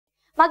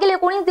मागील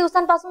 19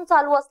 दिवसांपासून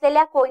चालू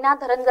असलेल्या कोयना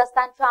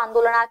धरणग्रस्तांच्या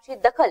आंदोलनाची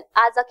दखल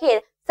आज अखेर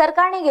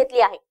सरकारने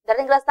घेतली आहे।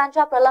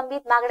 धरणग्रस्तांच्या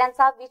प्रलंबित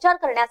मागण्यांचा विचार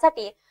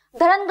करण्यासाठी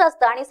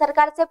धरणग्रस्त आणि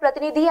सरकारचे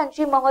प्रतिनिधी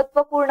यांची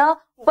महत्त्वपूर्ण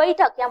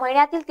बैठक या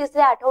महिन्यातील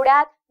तिसऱ्या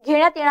आठवड्यात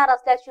घेण्यात येणार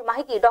असल्याची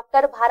माहिती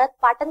डॉक्टर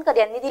टणकर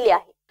यांनी दिली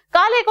आहे।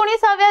 काल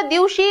 19व्या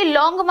दिवशी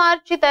लॉंग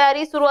मार्चची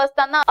तयारी सुरू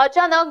असताना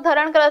अचानक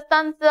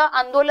धरणग्रस्तांचं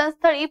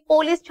आंदोलनस्थळी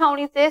पोलीस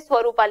छावणीचे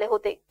स्वरूप आले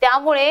होते।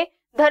 त्यामुळे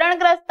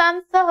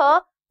धरणग्रस्तांसह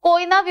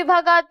कोयना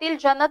विभागातील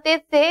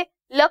जनतेचे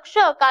लक्ष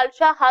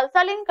कालच्या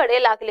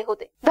हालचालींकडे लागले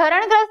होते।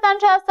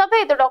 धरणग्रस्तांच्या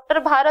सभेत डॉक्टर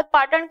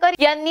टणकर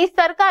यांनी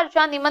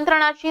सरकारच्या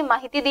निमंत्रणाची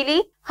माहिती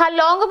दिली। हा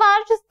लॉंग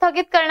मार्च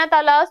स्थगित करण्यात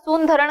आला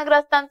असून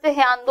धरणग्रस्तांचे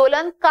हे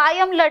आंदोलन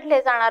कायम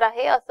लढले जाणार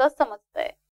आहे असं समजतंय।